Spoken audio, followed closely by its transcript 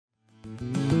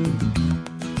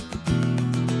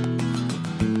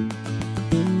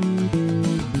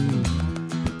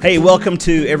Hey, welcome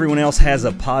to Everyone Else Has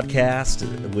a Podcast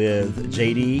with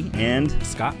JD and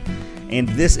Scott. And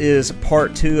this is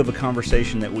part 2 of a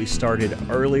conversation that we started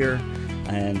earlier.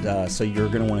 And so you're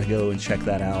going to want to go and check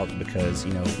that out because,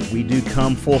 you know, we do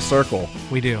come full circle.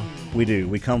 We do.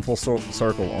 We come full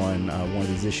circle on one of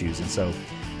these issues. And so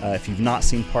if you've not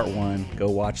seen part 1, go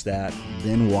watch that,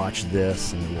 then watch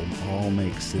this, and it will all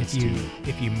make sense to you.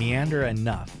 If you meander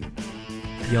enough,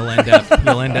 you'll end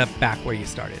up back where you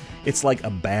started. It's like a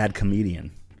bad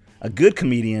comedian. A good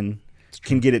comedian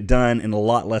can get it done in a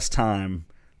lot less time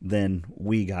than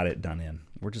we got it done in.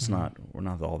 We're just we're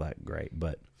not all that great.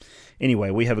 But anyway,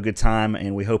 we have a good time,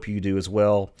 and we hope you do as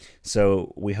well.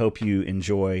 So we hope you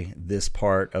enjoy this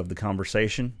part of the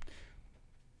conversation.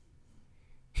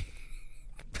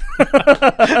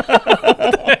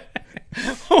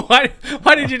 Why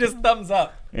did you just thumbs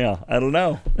up? Yeah, I don't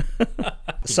know.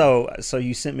 So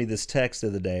you sent me this text the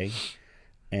other day,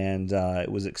 and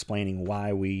it was explaining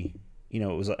why we, it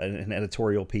was an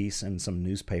editorial piece and some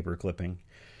newspaper clipping,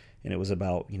 and it was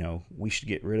about, we should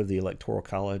get rid of the Electoral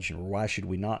College, and why should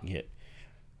we not get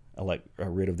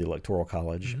rid of the Electoral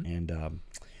College? Mm-hmm. And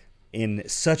in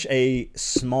such a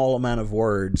small amount of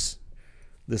words,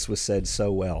 this was said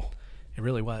so well. It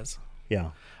really was.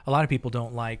 Yeah. A lot of people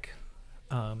don't like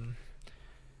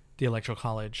the Electoral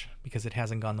College because it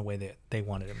hasn't gone the way that they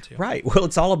wanted them to. Right. Well,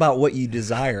 it's all about what you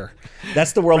desire.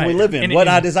 That's the world we live in.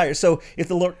 I desire. So if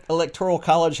the Electoral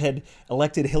College had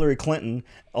elected Hillary Clinton,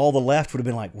 all the left would have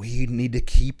been like, we need to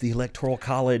keep the Electoral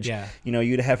College. Yeah.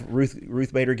 You'd have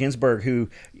Ruth Bader Ginsburg, who,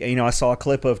 I saw a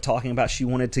clip of talking about she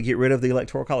wanted to get rid of the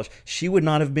Electoral College. She would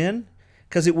not have been,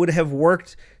 because it would have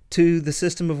worked to the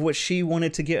system of what she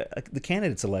wanted to get the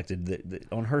candidates elected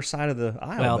on her side of the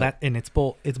aisle. Well, it's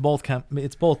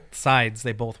both sides.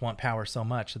 They both want power so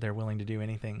much that they're willing to do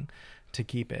anything to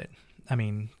keep it. I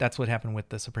mean, that's what happened with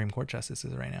the Supreme Court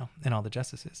justices right now and all the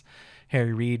justices.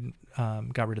 Harry Reid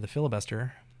got rid of the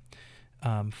filibuster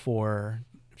for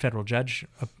federal judge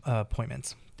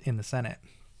appointments in the Senate,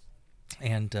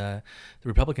 and the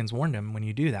Republicans warned him, when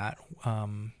you do that,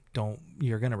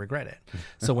 you're going to regret it.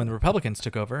 So when the Republicans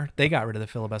took over, they got rid of the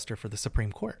filibuster for the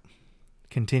Supreme Court,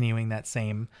 continuing that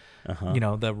same,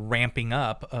 the ramping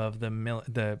up of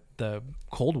the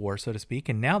Cold War, so to speak.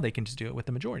 And now they can just do it with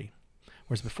the majority.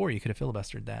 Whereas before you could have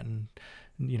filibustered that, and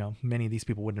many of these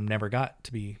people would have never got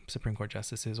to be Supreme Court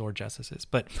justices or justices.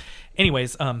 But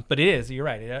anyways, but you're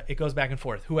right. It goes back and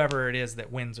forth. Whoever it is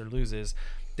that wins or loses,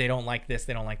 they don't like this,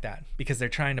 they don't like that, because they're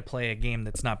trying to play a game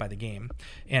that's not by the game.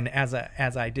 And as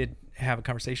I did have a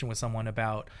conversation with someone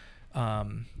about,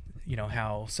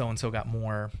 how so-and-so got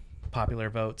more popular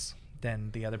votes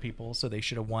than the other people, so they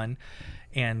should have won.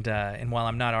 And while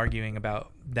I'm not arguing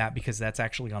about that, because that's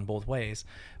actually on both ways,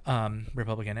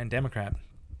 Republican and Democrat,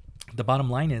 the bottom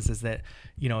line is that,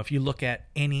 if you look at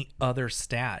any other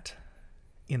stat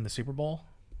in the Super Bowl,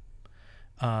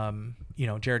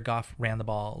 Jared Goff ran the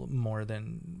ball more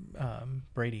than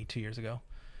Brady 2 years ago.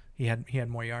 He had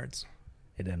more yards.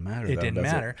 It didn't matter. It didn't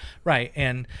matter, right?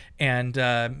 And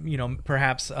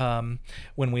perhaps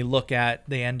when we look at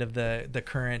the end of the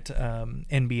current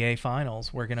NBA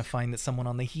Finals, we're going to find that someone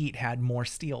on the Heat had more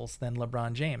steals than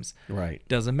LeBron James. Right.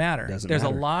 Doesn't matter. There's matter. a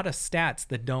lot of stats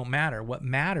that don't matter. What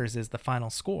matters is the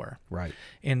final score. Right.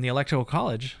 In the Electoral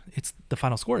College, the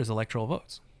final score is electoral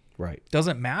votes. Right.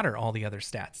 Doesn't matter all the other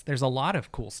stats. There's a lot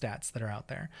of cool stats that are out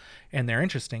there, and they're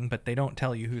interesting, but they don't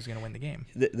tell you who's going to win the game.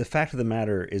 The fact of the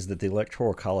matter is that the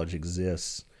Electoral College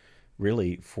exists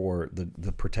really for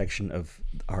the protection of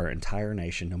our entire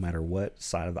nation, no matter what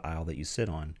side of the aisle that you sit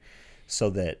on, so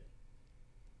that,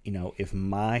 if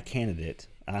my candidate,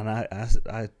 and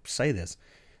I say this,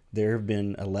 there have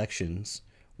been elections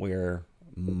where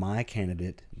my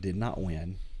candidate did not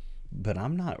win, but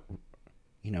I'm not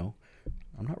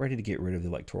ready to get rid of the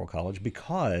Electoral College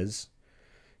because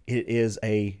it is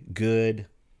a good,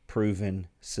 proven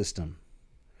system.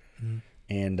 Mm-hmm.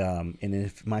 And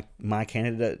if my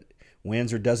candidate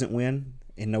wins or doesn't win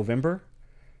in November,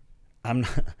 I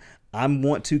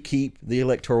want to keep the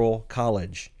Electoral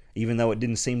College, even though it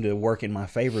didn't seem to work in my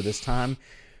favor this time.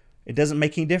 It doesn't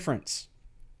make any difference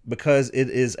because it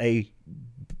is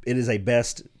a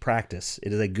best practice.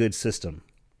 It is a good system.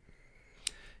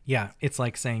 Yeah, it's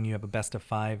like saying you have a best of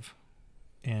 5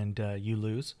 and you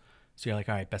lose. So you're like,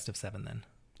 all right, best of 7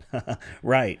 then.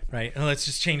 Right. And let's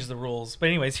just change the rules. But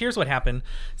anyways, here's what happened.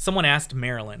 Someone asked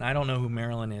Marilyn. I don't know who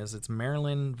Marilyn is. It's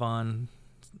Marilyn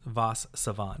Vos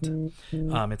Savant.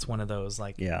 It's one of those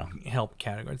help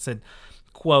categories. It said,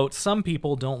 quote, "Some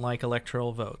people don't like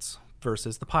electoral votes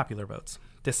versus the popular votes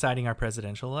deciding our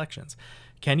presidential elections.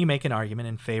 Can you make an argument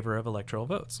in favor of electoral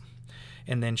votes?"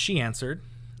 And then she answered,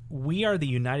 we are the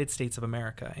United States of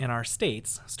America, and our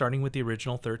states, starting with the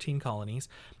original 13 colonies,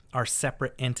 are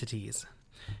separate entities.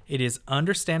 It is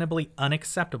understandably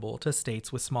unacceptable to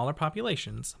states with smaller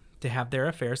populations to have their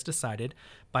affairs decided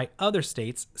by other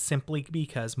states simply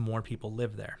because more people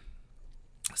live there.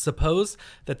 Suppose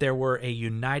that there were a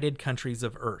United Countries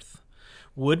of Earth.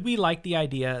 Would we like the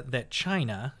idea that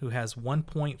China, who has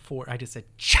 1.4, I just said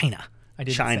China. I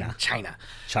didn't say China.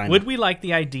 Would we like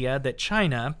the idea that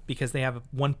China, because they have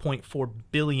 1.4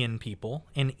 billion people,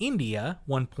 and India,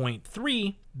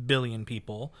 1.3 billion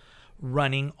people,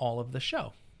 running all of the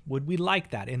show? Would we like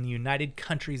that in the United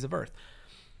Countries of Earth?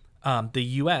 The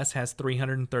U.S. has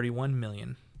 331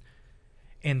 million.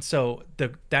 And so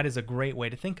that is a great way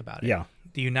to think about it. Yeah.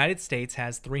 The United States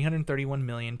has 331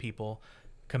 million people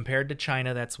compared to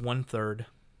China. That's 1/3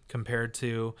 compared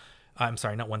to, I'm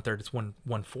sorry, not 1/3. It's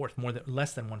 1/4,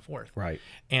 less than 1/4. Right.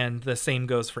 And the same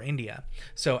goes for India.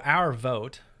 So our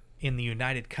vote in the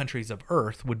United Countries of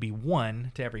Earth would be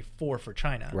 1 to every 4 for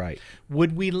China. Right.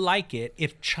 Would we like it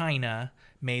if China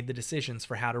made the decisions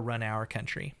for how to run our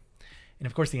country? And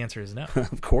of course the answer is no.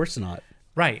 Of course not.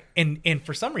 Right. And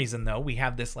for some reason, though, we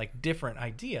have this like different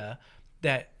idea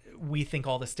that we think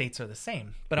all the states are the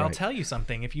same. But I'll tell you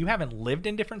something. If you haven't lived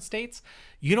in different states,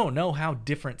 you don't know how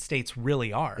different states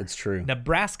really are. It's true.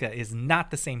 Nebraska is not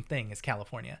the same thing as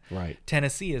California. Right.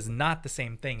 Tennessee is not the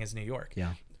same thing as New York.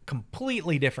 Yeah.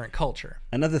 Completely different culture.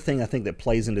 Another thing I think that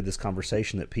plays into this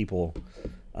conversation that people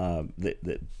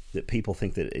that people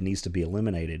think that it needs to be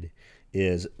eliminated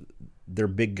is they're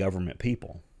big government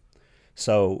people.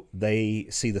 So they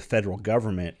see the federal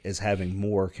government as having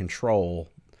more control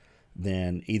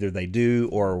than either they do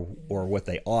or what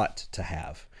they ought to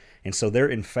have. And so they're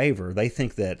in favor. They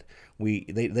think that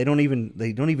they don't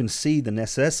even see the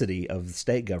necessity of the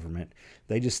state government.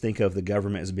 They just think of the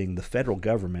government as being the federal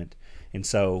government. And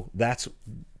so that's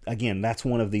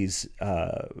one of these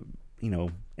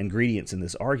ingredients in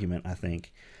this argument, I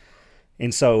think.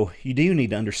 And so you do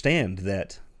need to understand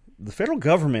that the federal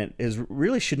government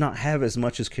really should not have as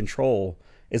much as control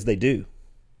as they do.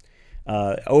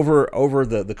 Over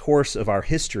the course of our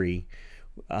history,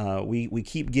 we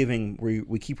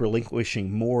keep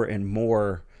relinquishing more and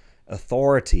more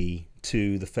authority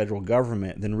to the federal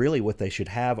government than really what they should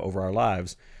have over our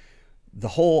lives. The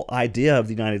whole idea of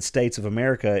the United States of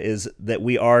America is that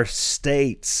we are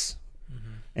states.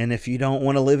 Mm-hmm. And if you don't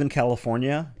want to live in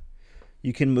California,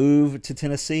 you can move to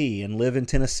Tennessee and live in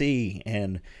Tennessee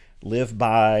and live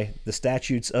by the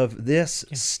statutes of this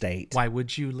state. Why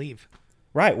would you leave?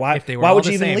 Right. Why would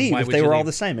you even leave if they were all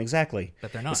the same? Exactly.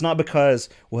 But they're not. It's not because,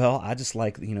 well, I just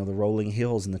like, the rolling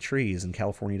hills and the trees, and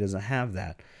California doesn't have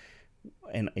that.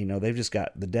 And, they've just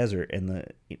got the desert and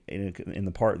in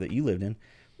the part that you lived in.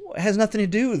 It has nothing to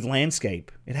do with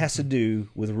landscape. It has to do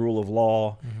with rule of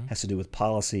law. Mm-hmm. It has to do with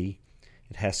policy.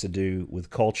 It has to do with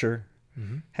culture.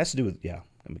 Mm-hmm. It has to do with,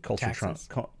 culture trumps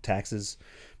taxes.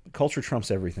 Culture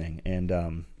trumps everything.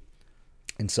 And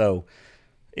so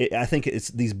I think it's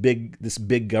this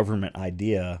big government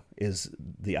idea is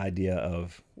the idea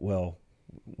of, well,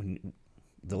 when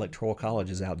the Electoral College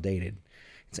is outdated,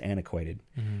 it's antiquated.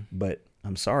 Mm-hmm. But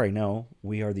I'm sorry, no,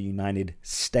 we are the United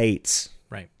States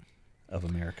of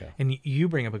America. And you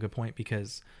bring up a good point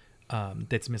because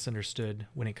that's misunderstood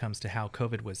when it comes to how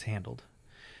COVID was handled.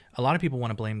 A lot of people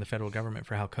want to blame the federal government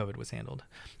for how COVID was handled.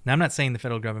 Now, I'm not saying the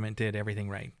federal government did everything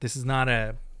right. This is not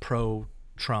a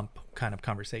pro-Trump kind of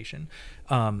conversation.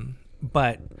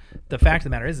 But the fact of the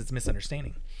matter is it's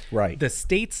misunderstanding. Right. The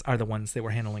states are the ones that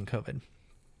were handling COVID.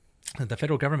 The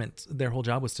federal government, their whole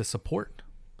job was to support,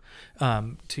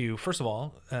 to, first of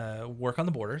all, work on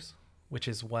the borders, which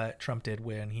is what Trump did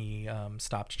when he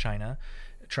stopped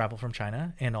travel from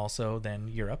China, and also then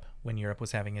Europe, when Europe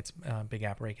was having its big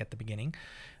outbreak at the beginning.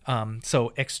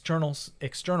 So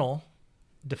external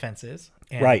defenses.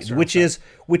 And right, which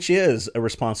is a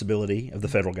responsibility of the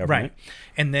federal government. Right,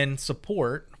 and then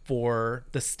support for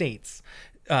the states.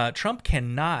 Trump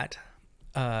cannot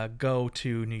go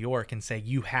to New York and say,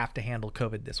 you have to handle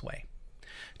COVID this way.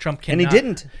 Trump cannot, and he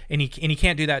didn't, and he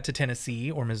can't do that to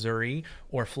Tennessee or Missouri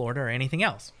or Florida or anything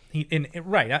else. And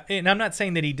I'm not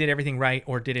saying that he did everything right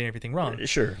or did everything wrong.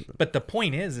 Sure, but the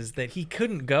point is that he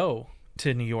couldn't go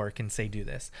to New York and say do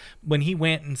this. When he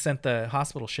went and sent the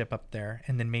hospital ship up there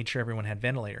and then made sure everyone had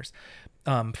ventilators,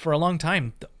 for a long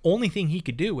time, the only thing he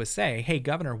could do was say, "Hey,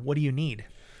 Governor, what do you need?"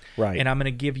 Right, and I'm going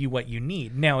to give you what you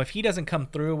need. Now, if he doesn't come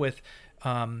through with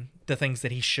the things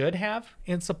that he should have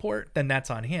in support, then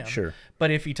that's on him. Sure. But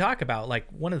if you talk about, like,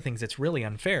 one of the things that's really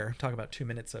unfair, talk about 2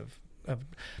 minutes of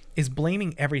is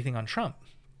blaming everything on Trump.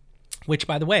 Which,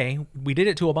 by the way, we did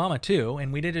it to Obama too,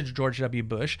 and we did it to George W.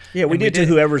 Bush. Yeah, we did to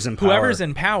whoever's in power. Whoever's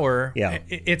in power. Yeah.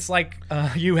 It's like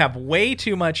you have way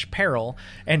too much peril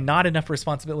and not enough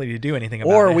responsibility to do anything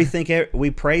about it. Or we think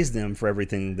we praise them for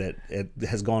everything that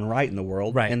has gone right in the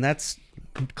world, right? And that's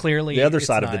clearly the other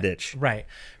side of the ditch, right?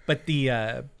 But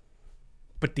the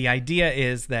idea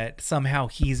is that somehow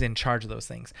he's in charge of those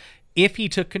things. If he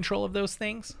took control of those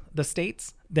things, the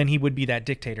states, then he would be that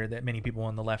dictator that many people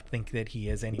on the left think that he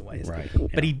is anyways. Right.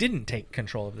 But he didn't take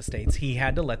control of the states. He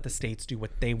had to let the states do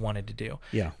what they wanted to do.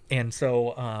 Yeah. And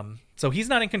so so he's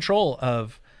not in control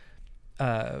of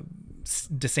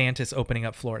DeSantis opening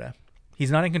up Florida.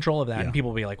 He's not in control of that. Yeah. And people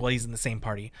will be like, well, he's in the same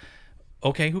party.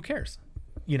 Okay, who cares?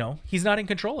 You know, he's not in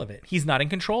control of it. He's not in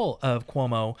control of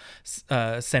Cuomo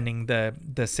sending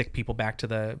the sick people back to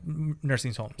the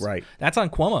nursing homes. Right. That's on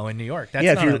Cuomo in New York. That's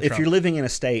if you're living in a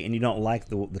state and you don't like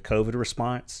the COVID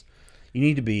response, you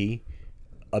need to be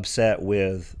upset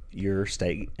with your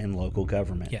state and local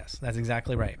government. Yes, that's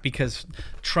exactly right. Because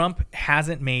Trump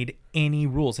hasn't made any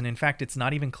rules, and in fact, it's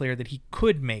not even clear that he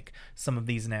could make some of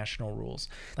these national rules.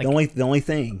 Like, the only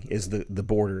thing is the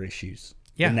border issues.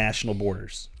 Yeah. The national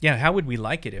borders. Yeah, how would we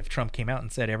like it if Trump came out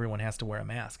and said everyone has to wear a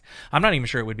mask? I'm not even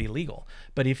sure it would be legal.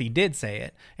 But if he did say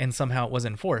it and somehow it was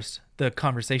enforced, the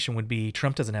conversation would be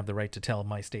Trump doesn't have the right to tell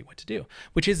my state what to do,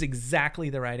 which is exactly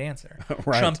the right answer.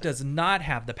 Right. Trump does not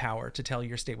have the power to tell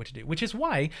your state what to do, which is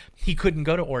why he couldn't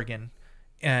go to Oregon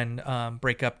and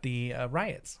break up the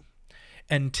riots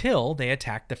until they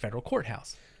attacked the federal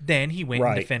courthouse. Then he went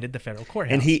and defended the federal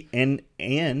courthouse.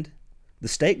 And the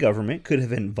state government could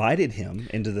have invited him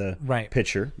into the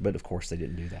picture, but of course they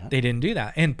didn't do that. They didn't do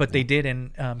that, but they did in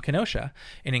Kenosha,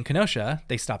 and in Kenosha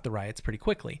they stopped the riots pretty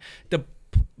quickly.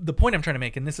 The point I'm trying to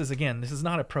make, and this is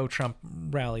not a pro-Trump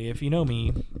rally. If you know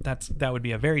me, that would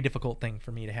be a very difficult thing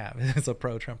for me to have. It's a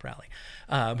pro-Trump rally,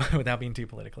 without being too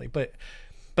politically. But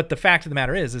the fact of the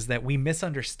matter is that we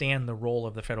misunderstand the role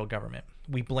of the federal government.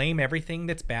 We blame everything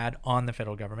that's bad on the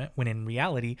federal government, when in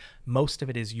reality, most of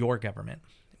it is your government.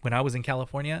 When I was in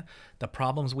California, the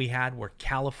problems we had were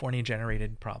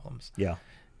California-generated problems. Yeah.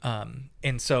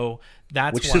 And so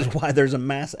that's which is why there's a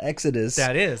mass exodus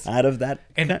out of that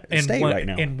state right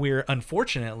now. And we're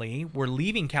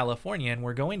leaving California and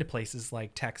we're going to places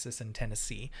like Texas and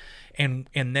Tennessee, and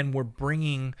then we're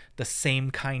bringing the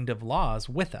same kind of laws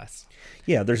with us.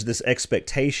 Yeah, there's this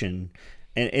expectation,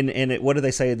 and what do they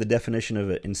say? The definition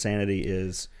of insanity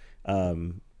is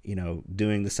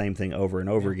doing the same thing over and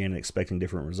over again and expecting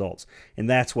different results. And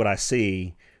that's what I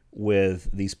see with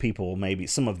these people, maybe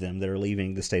some of them that are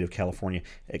leaving the state of California,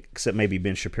 except maybe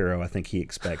Ben Shapiro. I think he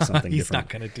expects something He's different.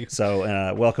 Not going to do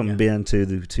so. Welcome, Ben, to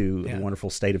the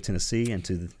wonderful state of Tennessee and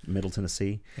to the Middle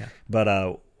Tennessee. Yeah.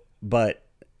 But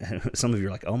some of you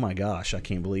are like, oh my gosh, I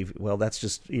can't believe. Well, that's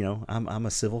just I'm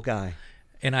a civil guy.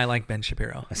 And I like Ben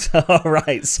Shapiro.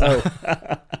 Right. So,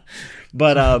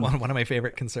 but one of my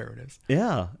favorite conservatives.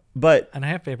 Yeah, and I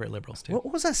have favorite liberals too.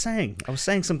 What was I saying? I was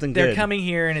saying something They're good. coming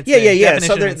here, and it's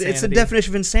So it's the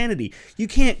definition of insanity. You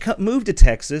can't move to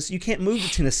Texas. You can't move to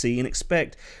Tennessee and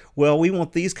expect, well, we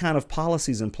want these kind of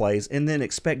policies in place, and then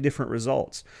expect different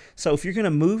results. So if you're going to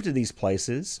move to these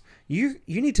places, you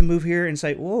need to move here and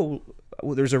say, whoa.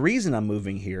 Well, there's a reason I'm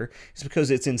moving here. It's because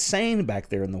it's insane back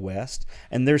there in the West,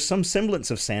 and there's some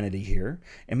semblance of sanity here,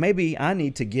 and maybe I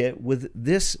need to get with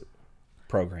this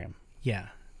program. Yeah.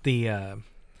 The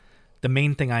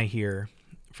main thing I hear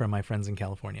from my friends in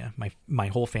California, my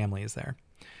whole family is there,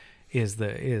 is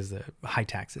the high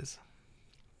taxes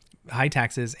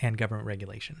and government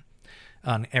regulation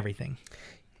on everything.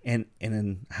 And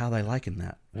then how they liking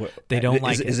that? They don't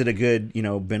like it. Is it a good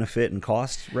benefit and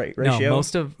cost ratio?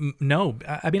 No.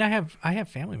 I mean, I have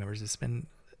family members that spend.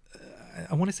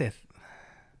 I want to say.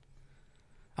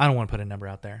 I don't want to put a number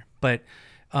out there, but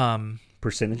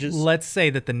percentages. Let's say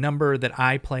that the number that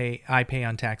I pay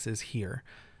on taxes here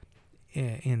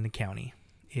in the county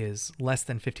is less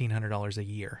than $1,500 a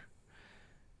year.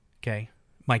 Okay,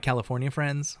 my California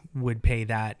friends would pay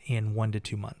that in 1 to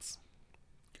 2 months.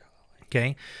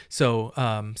 Okay, so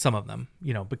some of them,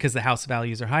 because the house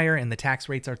values are higher and the tax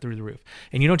rates are through the roof.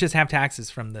 And you don't just have taxes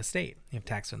from the state. You have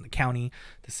taxes from the county,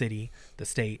 the city, the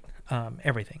state,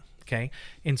 everything. Okay,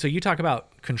 and so you talk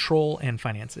about control and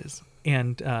finances.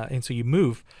 And so you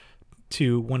move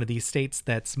to one of these states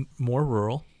that's more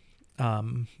rural.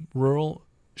 Rural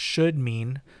should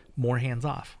mean more hands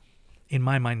off. In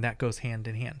my mind, that goes hand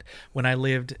in hand. When I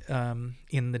lived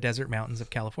in the desert mountains of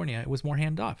California, it was more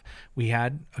hand off. We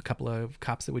had a couple of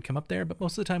cops that would come up there, but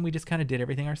most of the time we just kind of did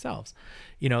everything ourselves.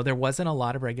 There wasn't a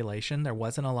lot of regulation. There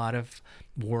wasn't a lot of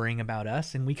worrying about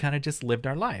us, and we kind of just lived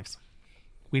our lives.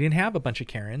 We didn't have a bunch of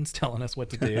Karens telling us what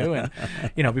to do.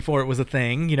 And, before it was a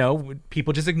thing,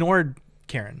 people just ignored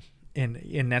Karen.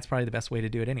 And that's probably the best way to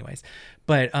do it anyways.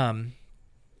 But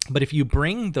if you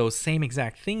bring those same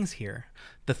exact things here,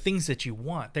 the things that you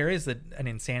want, there is an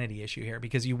insanity issue here,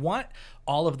 because you want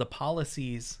all of the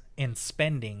policies and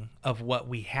spending of what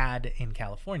we had in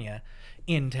California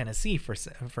in Tennessee,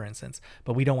 for instance,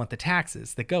 but we don't want the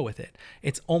taxes that go with it.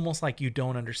 It's almost like you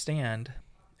don't understand,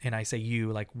 and I say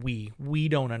you, like we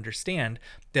don't understand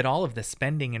that all of the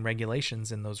spending and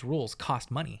regulations and those rules cost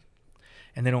money.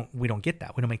 And we don't get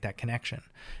that. We don't make that connection.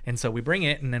 And so we bring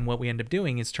it, and then what we end up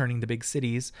doing is turning the big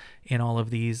cities in all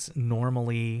of these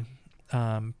normally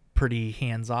pretty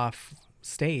hands-off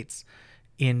states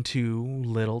into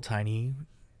little tiny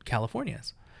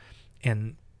Californias.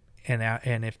 And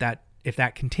if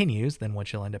that continues, then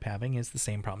what you'll end up having is the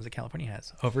same problems that California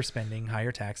has: overspending,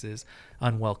 higher taxes,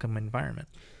 unwelcome environment.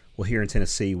 Well, here in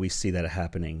Tennessee, we see that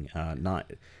happening,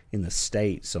 not in the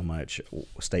state so much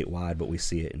statewide, but we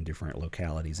see it in different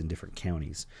localities in different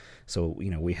counties. So,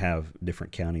 we have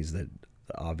different counties that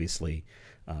obviously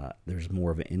there's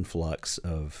more of an influx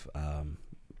of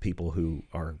people who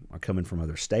are coming from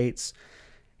other states.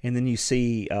 And then you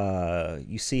see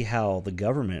how the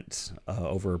government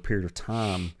over a period of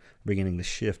time beginning to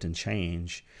shift and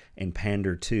change and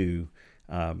pander to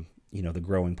the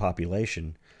growing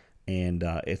population. And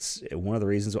it's one of the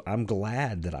reasons I'm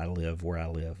glad that I live where I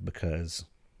live, because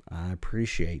I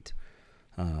appreciate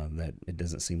that it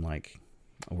doesn't seem like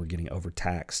we're getting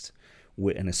overtaxed,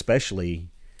 and especially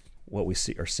what we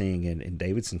are seeing in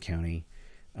Davidson County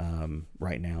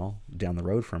right now, down the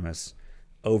road from us,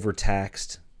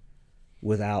 overtaxed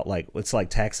without, it's like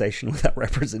taxation without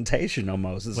representation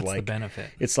almost. It's What's the benefit?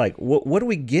 It's like, what are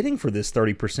we getting for this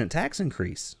 30% tax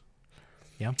increase?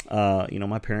 Yeah.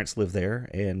 My parents live there,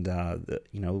 and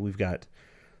we've got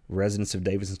residents of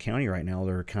Davidson County right now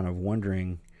that are kind of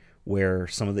wondering where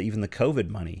some of even the COVID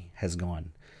money has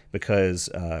gone, because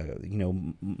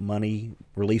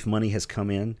relief money has come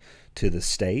in to the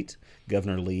state.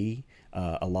 Governor Lee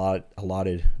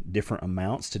allotted different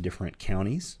amounts to different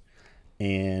counties,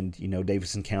 and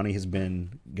Davidson County has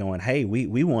been going, hey, we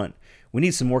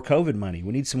need some more COVID money.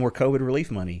 We need some more COVID relief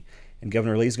money, and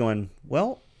Governor Lee's going,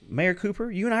 well, Mayor Cooper,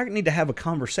 you and I need to have a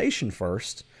conversation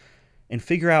first and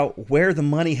figure out where the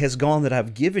money has gone that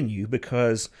I've given you,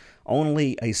 because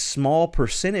only a small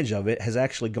percentage of it has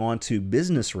actually gone to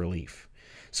business relief.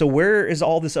 So where is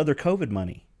all this other COVID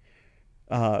money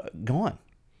gone?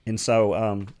 And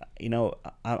so,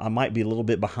 I might be a little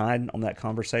bit behind on that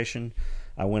conversation.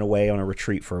 I went away on a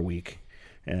retreat for a week.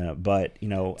 But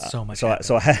so much.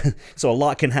 So a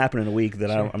lot can happen in a week that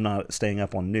Sure. I'm not staying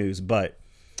up on news, but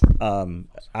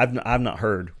I've not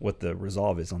heard what the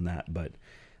resolve is on that, but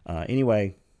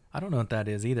anyway, I don't know what that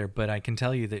is either, but I can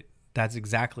tell you that that's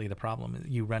exactly the problem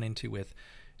you run into with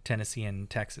Tennessee and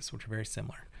Texas, which are very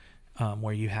similar,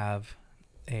 where you have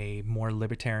a more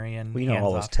libertarian. Well,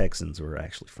 all those Texans were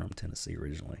actually from Tennessee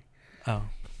originally. Oh,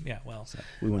 yeah. Well, so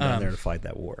we went down there to fight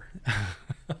that war.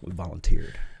 We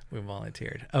volunteered.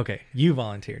 Okay, you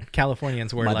volunteered.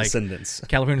 Californians were descendants.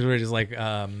 Californians were just like.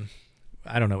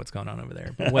 I don't know what's going on over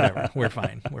there, but whatever. We're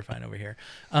fine. We're fine over here.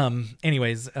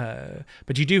 Anyways,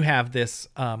 but you do have this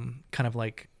kind of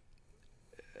like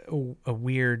a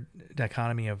weird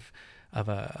dichotomy of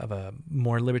a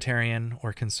more libertarian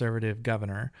or conservative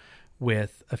governor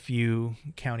with a few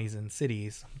counties and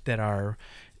cities that are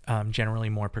generally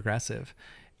more progressive,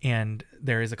 and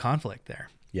there is a conflict there.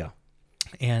 Yeah.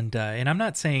 And I'm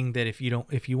not saying that if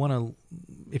you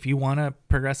want a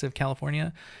progressive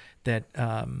California that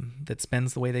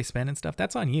spends the way they spend and stuff,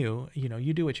 that's on you.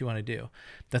 You do what you want to do.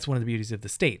 That's one of the beauties of the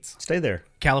states. Stay there.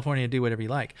 California, do whatever you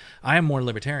like. I am more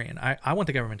libertarian. I want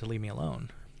the government to leave me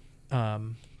alone.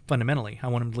 Fundamentally, I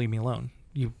want them to leave me alone.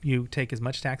 You take as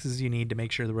much taxes as you need to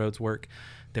make sure the roads work,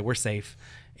 that we're safe,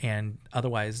 and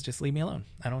otherwise just leave me alone.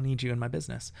 I don't need you in my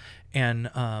business.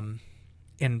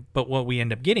 But what we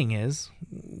end up getting is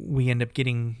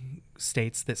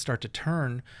states that start to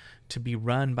turn to be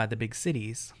run by the big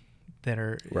cities that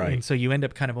are right. And so you end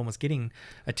up kind of almost getting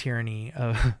a tyranny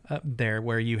up there,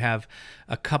 where you have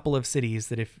a couple of cities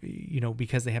that, if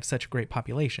because they have such a great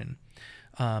population,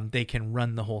 they can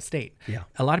run the whole state. Yeah.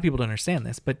 A lot of people don't understand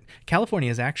this, but California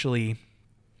is actually,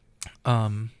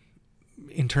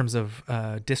 in terms of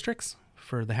districts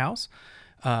for the House,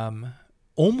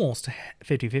 almost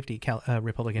 50-50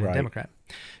 Republican right. and Democrat,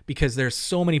 because there's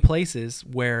so many places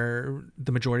where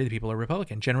the majority of the people are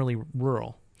Republican, generally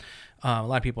rural. A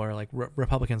lot of people are like,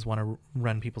 Republicans want to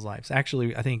run people's lives.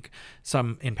 Actually, I think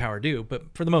some in power do, but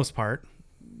for the most part,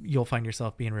 you'll find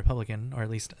yourself being Republican, or at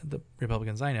least the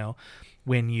Republicans I know,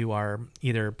 when you are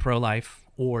either pro-life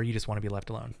or you just want to be left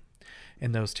alone.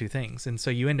 In those two things. And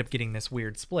so you end up getting this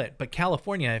weird split. But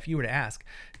California, if you were to ask,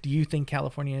 do you think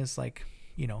California is like,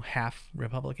 half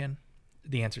Republican?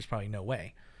 The answer is probably no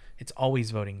way. It's always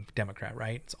voting Democrat,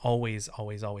 right? It's always,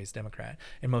 always, always Democrat.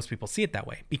 And most people see it that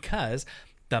way because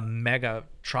the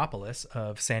megatropolis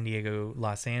of San Diego,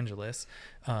 Los Angeles,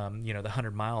 the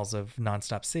 100 miles of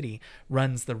nonstop city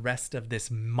runs the rest of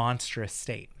this monstrous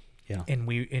state. Yeah.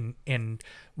 And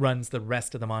runs the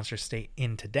rest of the monstrous state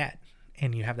into debt.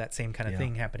 And you have that same kind of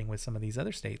thing happening with some of these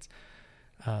other states.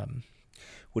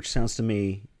 Which sounds to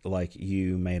me like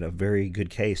you made a very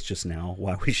good case just now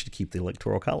why we should keep the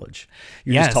Electoral College.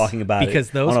 You're just talking about because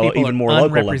it those on people even are more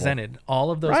local unrepresented. level.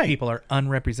 All of those Right. people are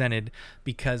unrepresented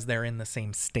because they're in the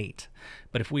same state.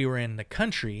 But if we were in the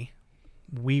country,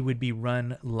 we would be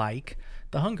run like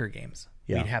the Hunger Games.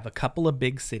 Yeah. We'd have a couple of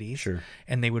big cities, Sure.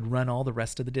 and they would run all the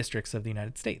rest of the districts of the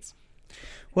United States.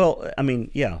 Well, I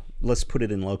mean, yeah, let's put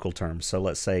it in local terms. So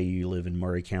let's say you live in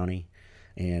Murray County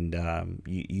and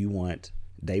you want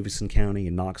Davidson County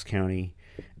and Knox County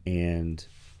and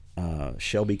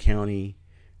Shelby County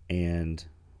and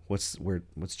what's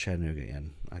Chattanooga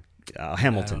in?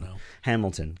 Hamilton. I don't know.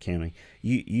 Hamilton County.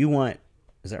 You want,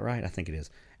 is that right? I think it is.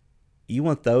 You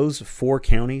want those 4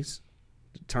 counties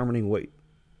determining what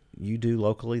you do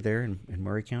locally there in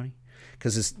Murray County?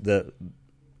 Because it's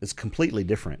completely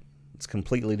different. It's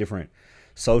completely different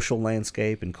social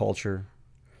landscape and culture.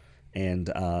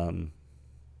 And,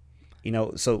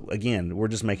 so again, we're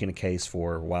just making a case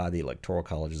for why the Electoral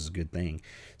College is a good thing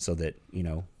so that,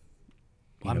 I'm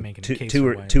making a case two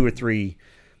for why- or three,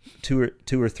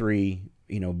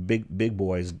 big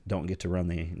boys don't get to run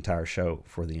the entire show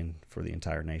for the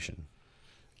entire nation.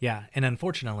 Yeah, and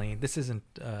unfortunately, this isn't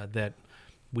that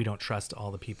we don't trust all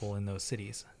the people in those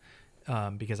cities,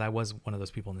 because I was one of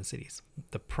those people in the cities.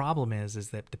 The problem is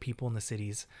that the people in the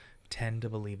cities tend to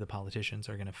believe the politicians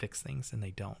are going to fix things, and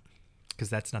they don't, because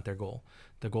that's not their goal.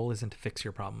 The goal isn't to fix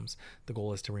your problems. The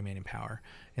goal is to remain in power.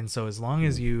 And so as long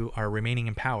as you are remaining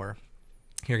in power,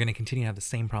 you're going to continue to have the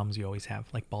same problems you always have.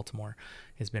 Like Baltimore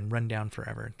has been run down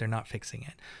forever. They're not fixing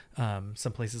it.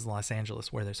 Some places in Los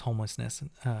Angeles where there's homelessness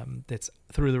that's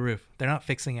through the roof. They're not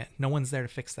fixing it. No one's there to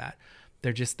fix that.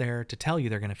 They're just there to tell you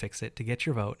they're going to fix it, to get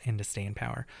your vote, and to stay in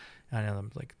power. I know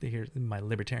my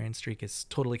libertarian streak is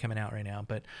totally coming out right now,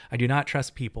 but I do not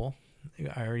trust people.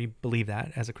 I already believe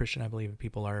that. As a Christian, I believe that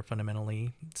people are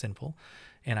fundamentally sinful,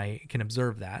 and I can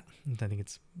observe that. I think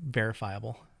it's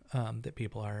verifiable. That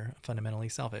people are fundamentally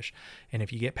selfish. And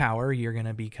if you get power, you're going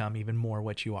to become even more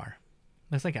what you are.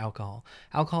 It's like alcohol.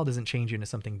 Alcohol doesn't change you into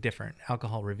something different.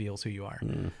 Alcohol reveals who you are.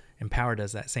 And power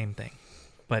does that same thing.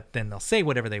 But then they'll say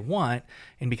whatever they want.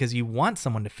 And because you want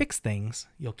someone to fix things,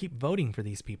 you'll keep voting for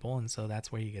these people. And so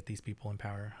that's where you get these people in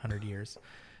power 100 years.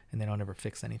 And they don't ever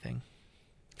fix anything.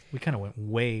 We kind of went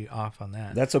way off on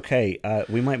that. That's okay.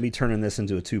 We might be turning this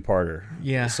into a 2-parter.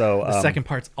 Yeah. So the second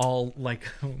part's all like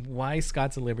why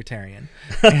Scott's a libertarian.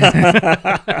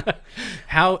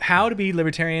 How to be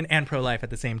libertarian and pro-life at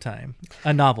the same time.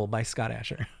 A novel by Scott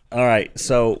Asher. All right.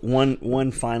 So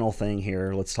one final thing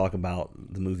here. Let's talk about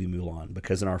the movie Mulan,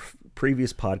 because in our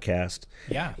previous podcast,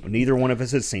 neither one of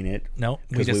us had seen it. No, we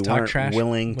because just we talk weren't trash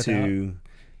willing to,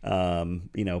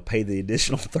 pay the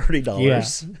additional $30. Yeah.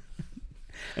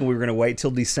 And we were going to wait till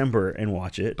December and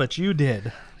watch it. But you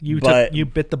did. You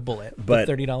bit the bullet. The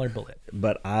 $30 bullet.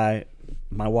 But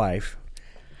my wife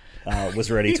was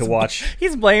ready to watch.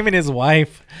 He's blaming his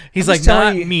wife. He's like,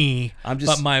 not me,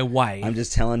 but my wife. I'm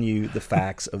just telling you the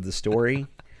facts of the story.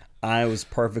 I was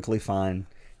perfectly fine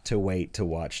to wait to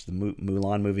watch the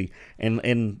Mulan movie.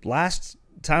 And last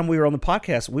time we were on the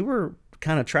podcast, we were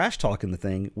kind of trash talking the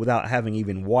thing without having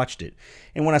even watched it.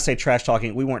 And when I say trash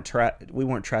talking, we weren't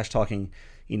trash talking,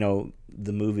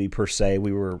 the movie per se.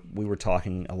 We were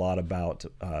talking a lot about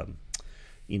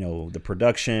the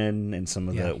production and some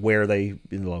of the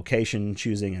location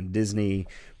choosing, and Disney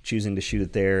choosing to shoot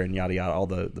it there, and yada yada, all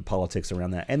the politics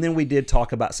around that. And then we did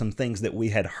talk about some things that we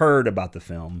had heard about the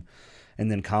film,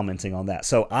 and then commenting on that.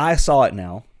 So I saw it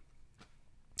now,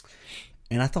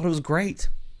 and I thought it was great.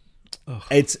 Ugh.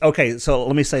 It's okay. So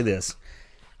let me say this.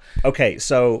 Okay,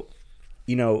 so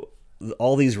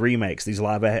all these remakes, these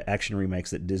live action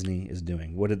remakes that Disney is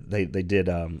doing. What did they did?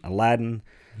 Aladdin.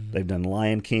 They've done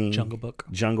Lion King,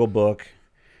 Jungle Book,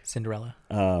 Cinderella.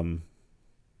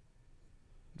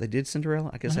 They did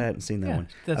Cinderella. I guess I hadn't seen that one.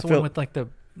 That's the one with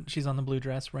she's on the blue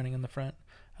dress running in the front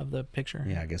of the picture.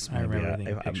 Yeah, I guess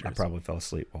maybe I probably fell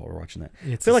asleep while we were watching that.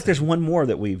 I feel like there's one more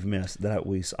that we've missed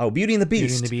Beauty and the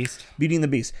Beast. Beauty and the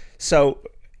Beast. So,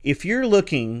 if you're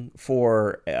looking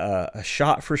for a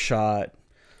shot for shot,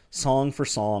 song for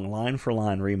song, line for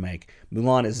line remake,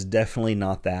 Mulan is definitely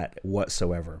not that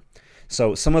whatsoever.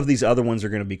 So some of these other ones are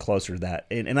going to be closer to that.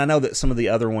 And I know that some of the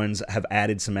other ones have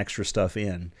added some extra stuff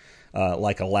in.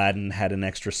 Like Aladdin had an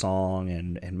extra song,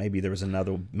 and maybe there was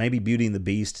another, maybe Beauty and the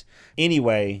Beast.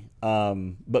 Anyway,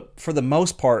 but for the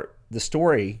most part, the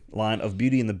storyline of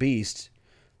Beauty and the Beast,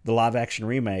 the live action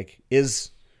remake,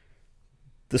 is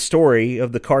the story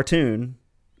of the cartoon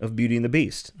of Beauty and the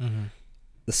Beast. Mm-hmm.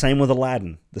 The same with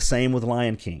Aladdin. The same with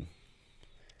Lion King.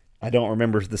 I don't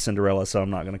remember the Cinderella, so I'm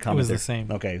not going to comment. It was there. the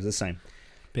same. Okay, it was the same.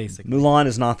 Basically. Mulan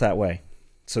is not that way.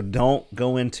 So don't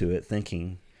go into it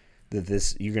thinking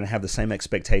that you're going to have the same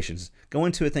expectations. Go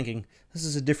into it thinking this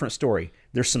is a different story.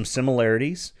 There's some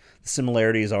similarities. The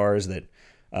similarities are is that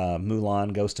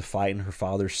Mulan goes to fight in her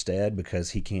father's stead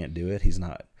because he can't do it. He's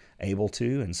not able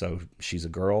to, and so she's a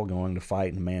girl going to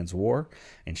fight in a man's war,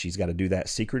 and she's got to do that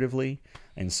secretively.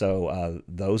 And so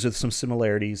those are some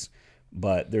similarities.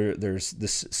 But there's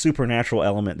this supernatural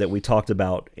element that we talked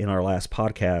about in our last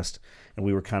podcast, and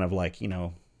we were kind of like,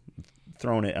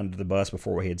 throwing it under the bus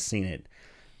before we had seen it.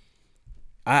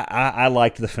 I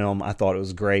liked the film. I thought it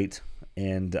was great.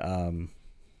 And,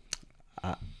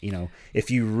 if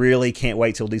you really can't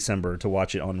wait till December to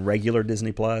watch it on regular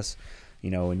Disney Plus,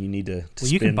 and you need to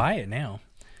you can buy it now.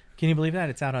 Can you believe that?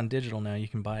 It's out on digital now. You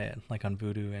can buy it like on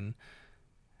Vudu. And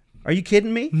Are you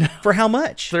kidding me? No. For how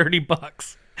much?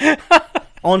 $30.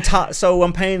 On top. So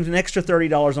I'm paying an extra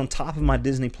 $30 on top of my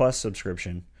Disney Plus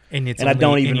subscription. And I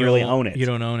don't even really own it. You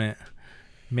don't own it.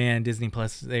 Man, Disney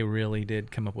Plus, they really did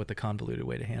come up with a convoluted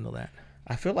way to handle that.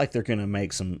 I feel like they're going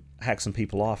to hack some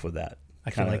people off with that. I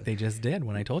feel like they just did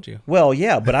when I told you. Well,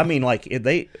 yeah, but I mean, like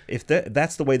if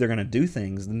that's the way they're going to do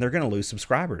things, then they're going to lose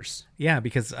subscribers. Yeah,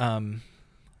 because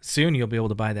soon you'll be able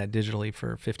to buy that digitally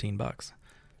for $15.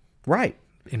 Right.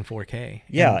 In 4K.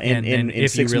 Yeah, and in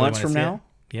 6 months from now,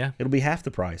 yeah, it'll be half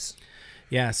the price.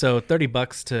 Yeah, so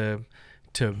 $30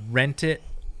 to rent it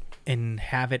and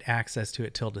have it access to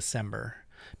it till December.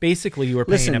 Basically, you were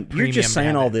paying a premium. You're just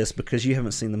saying all this because you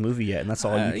haven't seen the movie yet, and that's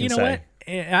all you can say. You know what?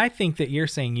 I think that you're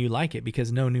saying you like it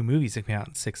because no new movies have come out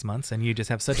in 6 months, and you just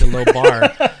have such a low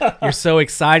bar. You're so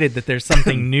excited that there's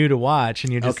something new to watch,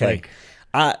 and you're just like...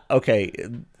 I'm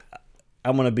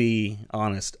going to be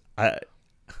honest.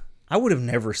 I would have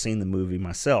never seen the movie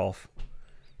myself,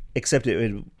 except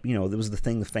it was the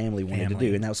thing the family wanted to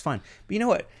do, and that was fine. But you know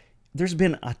what? There's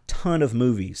been a ton of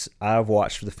movies I've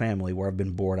watched for the family where I've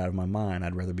been bored out of my mind.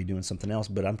 I'd rather be doing something else,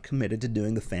 but I'm committed to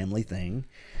doing the family thing,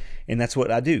 and that's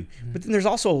what I do. Mm-hmm. But then there's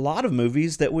also a lot of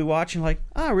movies that we watch and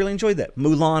I really enjoyed that.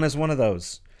 Mulan is one of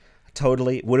those. I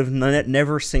totally would have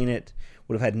never seen it,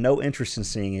 would have had no interest in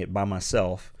seeing it by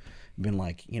myself. Been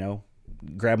like,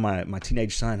 grab my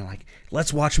teenage son and like,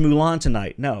 let's watch Mulan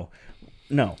tonight. No,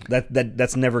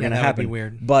 that's never going to happen. Would be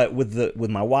weird. But with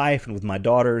my wife and with my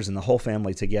daughters and the whole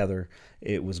family together,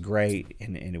 it was great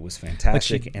and it was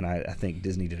fantastic. And I think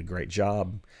Disney did a great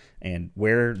job. And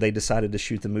where they decided to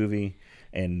shoot the movie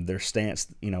and their stance,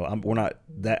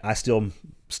 I still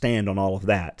stand on all of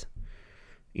that.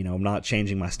 I'm not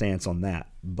changing my stance on that.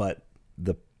 But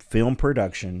the film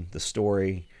production, the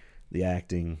story, the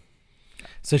acting.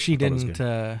 So she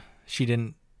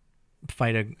didn't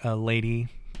fight a lady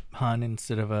Han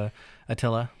instead of a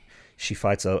Attila? She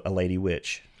fights a lady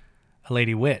witch. A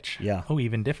lady witch? Yeah. Oh,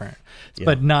 even different. Yeah.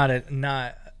 But not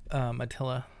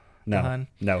Attila.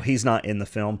 No, he's not in the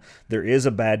film. There is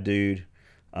a bad dude.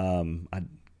 Genghis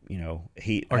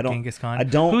Khan.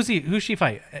 Who's she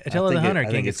fight? Attila the Hun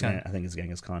or Genghis Khan? I think it's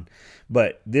Genghis Khan.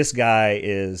 But this guy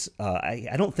is.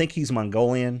 I don't think he's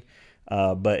Mongolian.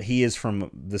 But he is from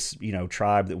this,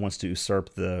 tribe that wants to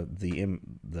usurp the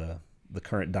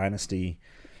current dynasty,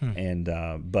 and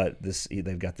but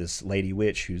they've got this lady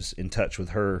witch who's in touch with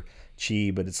her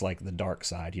chi, but it's like the dark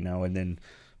side, and then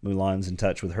Mulan's in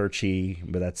touch with her chi,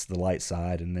 but that's the light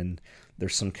side, and then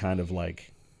there's some kind of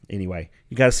anyway,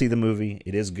 you got to see the movie.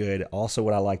 It is good. Also,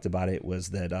 what I liked about it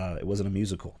was that it wasn't a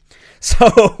musical, so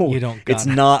it's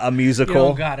not a musical. You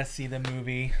don't gotta see the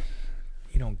movie.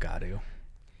 You don't got to.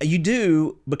 You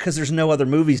do, because there's no other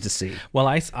movies to see. Well,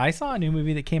 I saw a new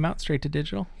movie that came out straight to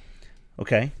digital.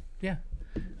 Okay. Yeah.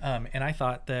 And I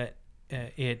thought that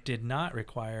it did not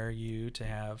require you to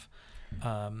have,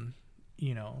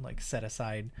 set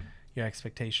aside your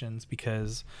expectations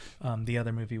because the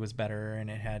other movie was better and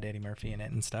it had Eddie Murphy in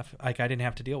it and stuff. I didn't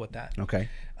have to deal with that. Okay.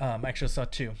 I actually saw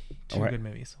two good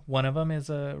movies. One of them is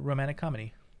a romantic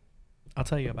comedy. I'll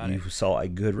tell you about it. You saw a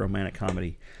good romantic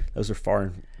comedy. Those are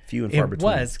few and far between.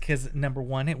 It was, because number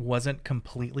one, it wasn't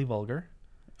completely vulgar.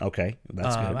 Okay,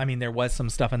 that's good. I mean, there was some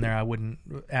stuff in there I wouldn't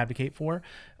advocate for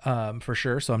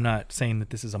sure. So I'm not saying that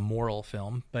this is a moral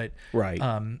film, but Right.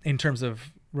 In terms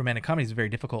of romantic comedy, it's very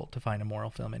difficult to find a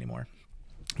moral film anymore.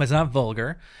 But it's not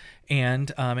vulgar,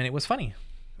 and it was funny.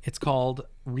 It's called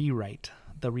Rewrite.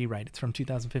 The Rewrite. It's from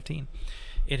 2015.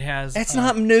 It has. That's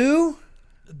not new.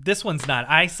 This one's not.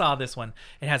 I saw this one.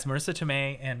 It has Marissa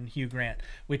Tomei and Hugh Grant,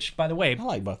 which, by the way, I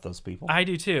like both those people. I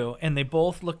do too, and they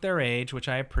both look their age, which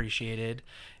I appreciated,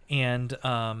 and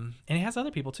it has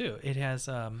other people too. It has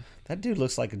that dude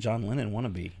looks like a John Lennon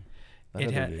wannabe.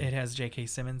 it has J.K.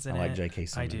 Simmons in it. I like J.K.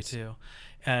 I do Simmons. too,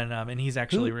 and he's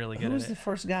actually really good Who at was it. the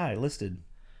first guy listed?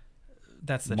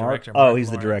 That's the Mark. director. Oh, Mark he's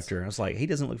the Lawrence. director. I was like, he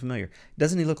doesn't look familiar.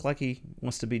 Doesn't he look like he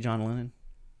wants to be John Lennon?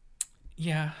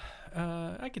 Yeah.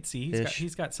 I could see Ish.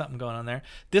 he's got something going on there.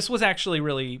 This was actually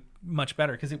really much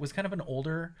better because it was kind of an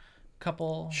older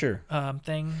couple Sure.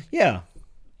 thing. Yeah.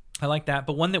 I like that.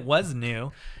 But one that was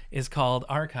new is called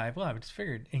Archive. Well, I just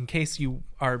figured in case you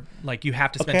are like you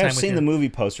have to spend Okay, time I've with seen your... the movie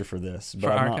poster for this, but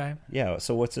For I'm Archive? not. Yeah.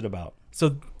 So what's it about?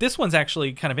 So this one's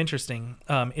actually kind of interesting.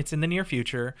 It's in the near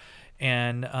future,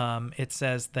 and it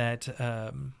says that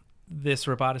this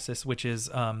roboticist, which is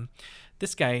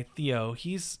this guy Theo,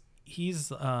 he's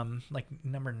like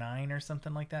number 9 or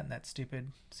something like that in that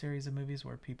stupid series of movies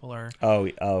where people are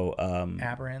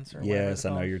aberrants or whatever yes, it's I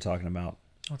know called. you're talking about.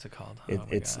 What's it called?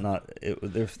 It's God. not.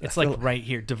 It's like right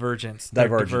here, Divergence. They're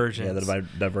Divergent. Yeah,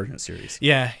 Divergence. the Divergent series.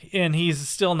 Yeah, and he's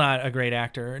still not a great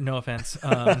actor. No offense,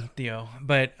 Theo,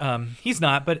 but he's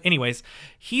not. But anyways,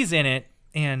 he's in it,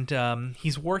 and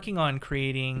he's working on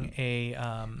creating a.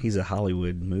 He's a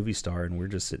Hollywood movie star, and we're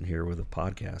just sitting here with a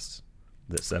podcast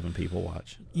that 7 people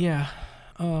watch. Yeah.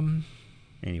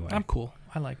 Anyway, I'm cool.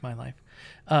 I like my life.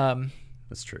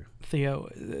 that's true. Theo,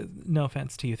 no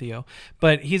offense to you, Theo,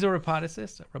 but he's a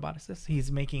roboticist. He's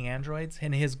making androids,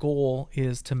 and his goal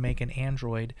is to make an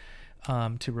android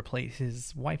to replace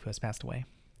his wife who has passed away.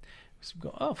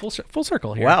 So, full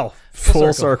circle here. Wow,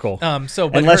 full circle. So,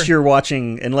 but unless you're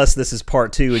watching, unless this is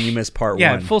part 2 and you missed part 1.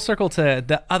 Yeah, full circle to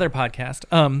the other podcast.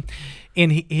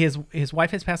 And his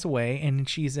wife has passed away, and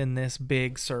she's in this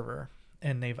big server,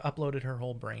 and they've uploaded her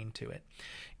whole brain to it,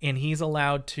 and he's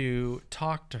allowed to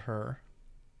talk to her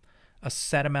a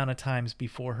set amount of times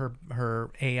before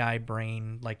her AI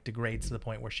brain like degrades to the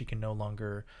point where she can no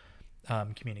longer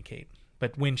communicate.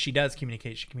 But when she does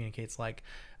communicate, she communicates like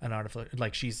an artificial,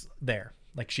 like she's there.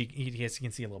 Like he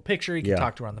can see a little picture. He can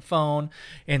talk to her on the phone.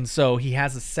 And so he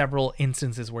has several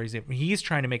instances where he's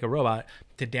trying to make a robot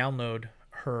to download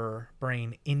her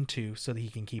brain into so that he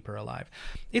can keep her alive.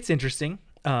 It's interesting.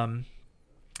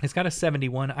 It's got a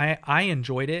 71. I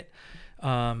enjoyed it.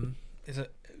 It's a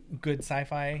good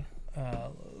sci-fi,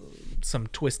 some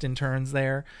twists and turns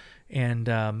there. And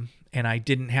I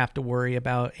didn't have to worry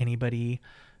about anybody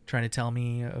trying to tell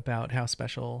me about how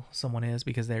special someone is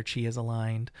because their chi is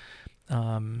aligned.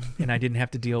 And I didn't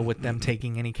have to deal with them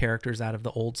taking any characters out of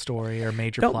the old story or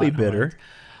major plot. Don't be bitter. lines.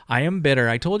 I am bitter.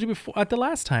 I told you before at the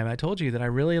last time. I told you that I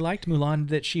really liked Mulan,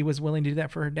 that she was willing to do that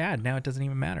for her dad. Now it doesn't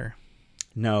even matter.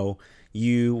 No,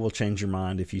 you will change your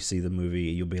mind if you see the movie.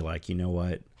 You'll be like, you know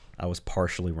what? I was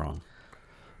partially wrong.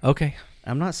 Okay.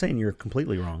 I'm not saying you're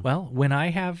completely wrong. Well, when I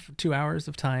have 2 hours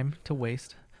of time to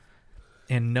waste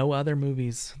and no other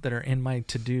movies that are in my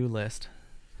to-do list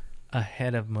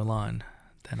ahead of Mulan,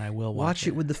 then I will watch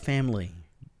it with the family.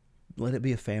 Let it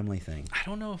be a family thing. I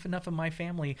don't know if enough of my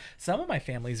family, some of my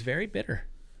family is very bitter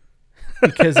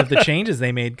because of the changes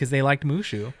they made because they liked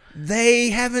Mushu. They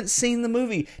haven't seen the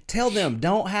movie. Tell them,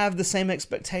 don't have the same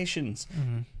expectations.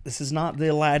 Mm-hmm. This is not the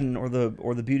Aladdin or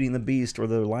the Beauty and the Beast or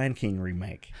the Lion King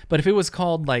remake. But if it was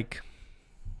called like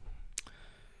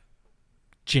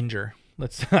Ginger,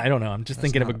 I don't know. I'm just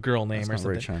thinking of a girl name or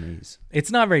something. That's not very Chinese.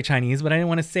 It's not very Chinese, but I didn't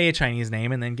want to say a Chinese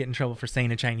name and then get in trouble for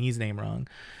saying a Chinese name wrong.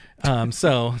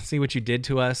 So see what you did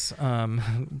to us,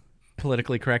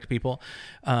 politically correct people.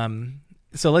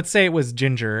 So let's say it was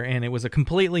Ginger and it was a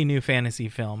completely new fantasy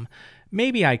film.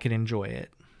 Maybe I could enjoy it.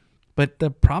 But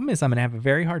the problem is I'm going to have a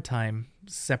very hard time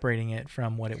separating it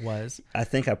from what it was. I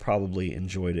think I probably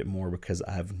enjoyed it more because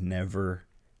I've never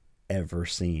ever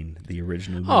seen the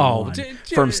original Mulan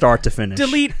from start to finish.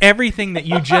 Delete everything that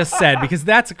you just said because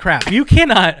that's crap. You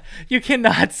cannot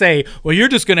say, well, you're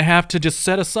just going to have to just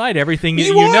set aside everything that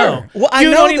you know. Well,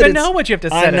 you don't even know what you have to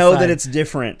set aside. I know that it's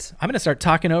different. I'm going to start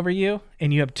talking over you,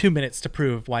 and you have 2 minutes to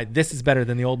prove why this is better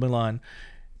than the old Mulan.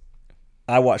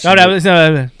 I watched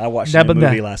the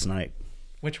movie last night.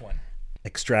 Which one?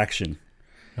 Extraction.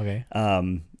 Okay.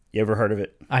 You ever heard of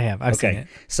it? I have. I've seen it.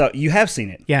 So you have seen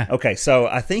it? Yeah. Okay. So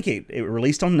I think it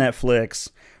released on Netflix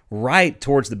right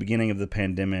towards the beginning of the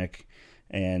pandemic,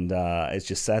 and it's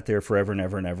just sat there forever and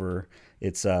ever and ever.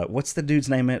 It's what's the dude's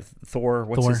name? Thor.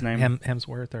 What's his name?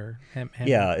 Hemsworth or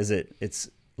Yeah, it's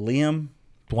Liam?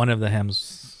 One of the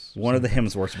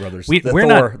Hemsworth brothers. We're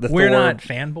not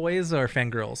fanboys or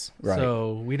fangirls, right.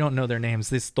 So we don't know their names.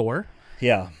 This Thor.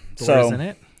 Yeah, Thor is in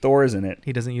it. Thor is in it.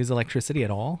 He doesn't use electricity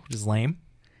at all, which is lame.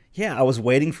 Yeah, I was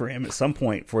waiting for him at some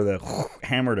point for the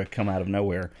hammer to come out of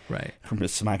nowhere, right, from the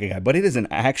smack a guy. But it is an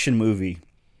action movie.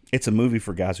 It's a movie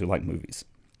for guys who like movies.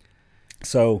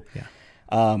 So,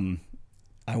 I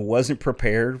wasn't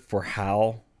prepared for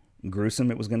how gruesome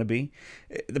it was going to be.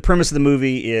 The premise of the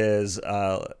movie is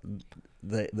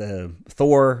the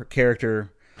Thor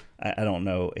character. I don't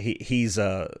know. He's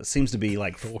seems to be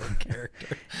like Thor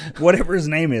character, whatever his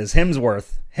name is.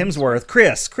 Hemsworth.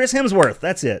 Chris Hemsworth.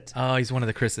 That's it. Oh, he's one of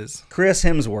the Chris's. Chris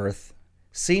Hemsworth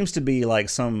seems to be like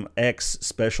some ex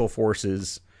Special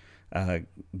Forces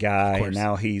guy, and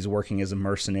now he's working as a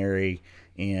mercenary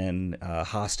in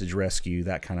hostage rescue,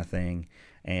 that kind of thing.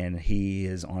 And he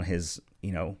is on his,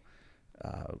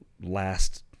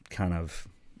 last kind of.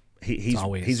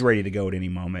 He's ready to go at any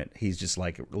moment. He's just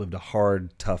like lived a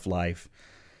hard, tough life,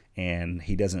 and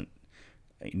he doesn't,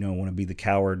 want to be the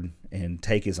coward and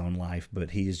take his own life.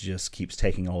 But he just keeps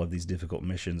taking all of these difficult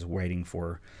missions, waiting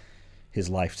for his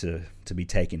life to be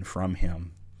taken from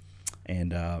him,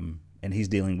 and he's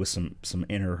dealing with some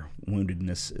inner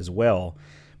woundedness as well.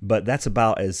 But that's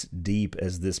about as deep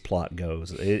as this plot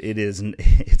goes.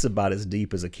 It's about as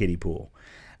deep as a kiddie pool,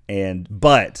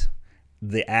 but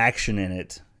the action in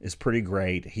it is pretty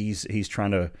great. He's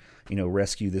trying to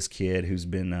rescue this kid who's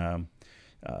been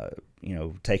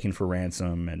taken for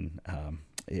ransom, and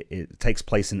it takes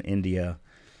place in India,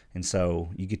 and so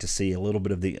you get to see a little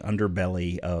bit of the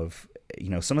underbelly of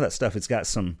some of that stuff. It's got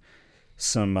some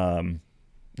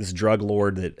this drug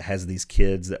lord that has these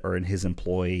kids that are in his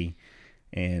employ.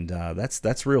 And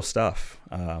that's real stuff.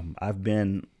 I've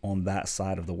been on that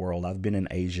side of the world. I've been in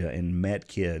Asia and met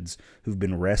kids who've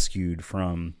been rescued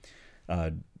from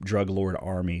drug lord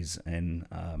armies, and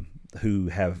who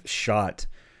have shot,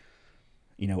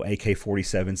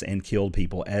 AK-47s and killed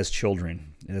people as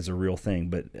children. It is a real thing,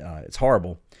 but it's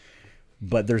horrible.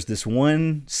 But there's this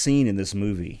one scene in this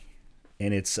movie,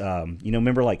 and it's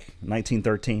remember like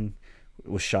 1913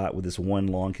 was shot with this one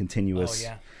long continuous. Oh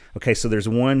yeah. Okay, so there's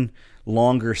one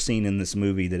longer scene in this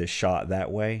movie that is shot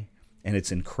that way, and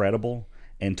it's incredible.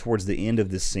 And towards the end of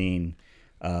this scene,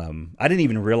 I didn't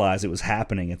even realize it was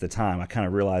happening at the time. I kind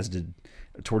of realized it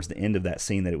towards the end of that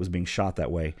scene that it was being shot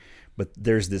that way. But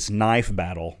there's this knife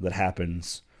battle that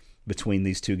happens between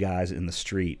these two guys in the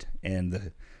street, and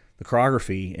the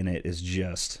choreography in it is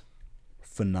just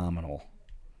phenomenal.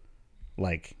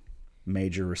 Like,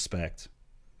 major respect.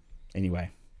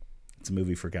 Anyway, it's a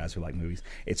movie for guys who like movies.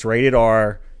 It's rated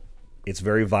R. It's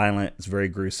very violent. It's very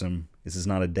gruesome. This is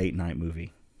not a date night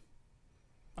movie.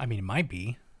 I mean, it might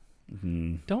be.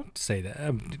 Mm-hmm. Don't say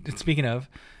that. Speaking of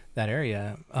that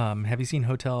area, have you seen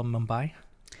Hotel Mumbai?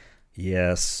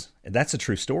 Yes. That's a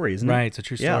true story, isn't it? Right, it's a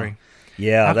true story.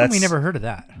 Yeah. How come we never heard of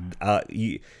that?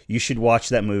 You should watch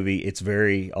that movie. It's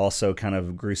very also kind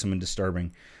of gruesome and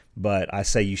disturbing. But I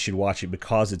say you should watch it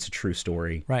because it's a true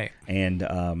story. Right. And,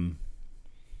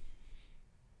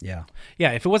 yeah.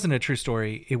 Yeah, if it wasn't a true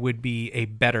story, it would be a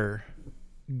better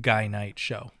guy night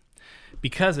show.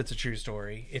 Because it's a true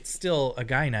story, it's still a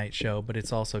guy night show, but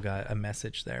it's also got a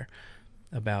message there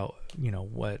about,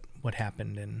 what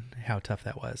happened and how tough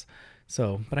that was.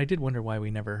 So, but I did wonder why we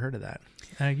never heard of that.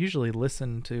 I usually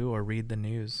listen to or read the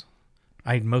news.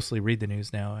 I mostly read the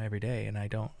news now every day, and I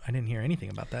didn't hear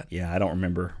anything about that. Yeah, I don't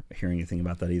remember hearing anything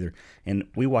about that either. And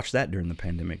we watched that during the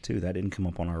pandemic too. That didn't come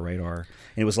up on our radar. And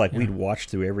it was like we'd watched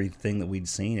through everything that we'd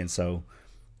seen, and so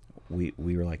we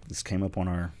were like, this came up on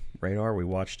our radar. We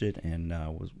watched it, and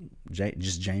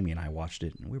just Jamie and I watched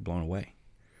it, and we were blown away.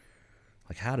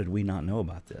 Like, how did we not know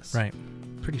about this? Right.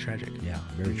 Pretty tragic. Yeah,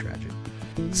 very tragic.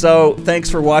 So thanks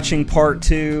for watching part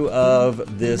 2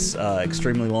 of this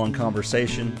extremely long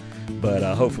conversation. But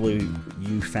hopefully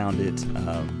you found it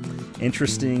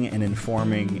interesting and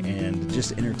informing and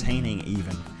just entertaining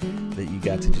even, that you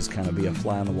got to just kind of be a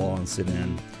fly on the wall and sit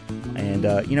in.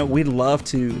 And, we'd love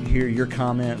to hear your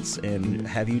comments and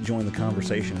have you join the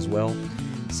conversation as well.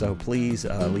 So please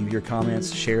leave your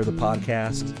comments, share the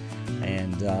podcast,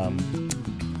 and,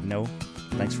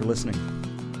 thanks for listening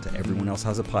to Everyone Else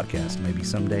Has a Podcast. Maybe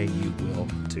someday you will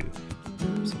too.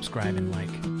 Subscribe and like.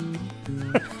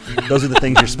 Those are the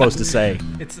things you're supposed to say.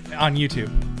 It's on YouTube.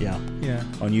 Yeah. Yeah.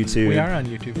 On YouTube. We are on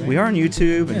YouTube, right? We are on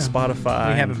YouTube and Spotify.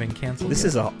 We haven't been canceled This yet.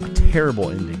 is a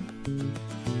terrible ending.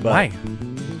 But why?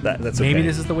 That's okay. Maybe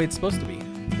this is the way it's supposed to be.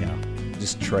 Yeah.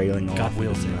 Just trailing off. God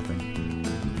wills it. Nothing.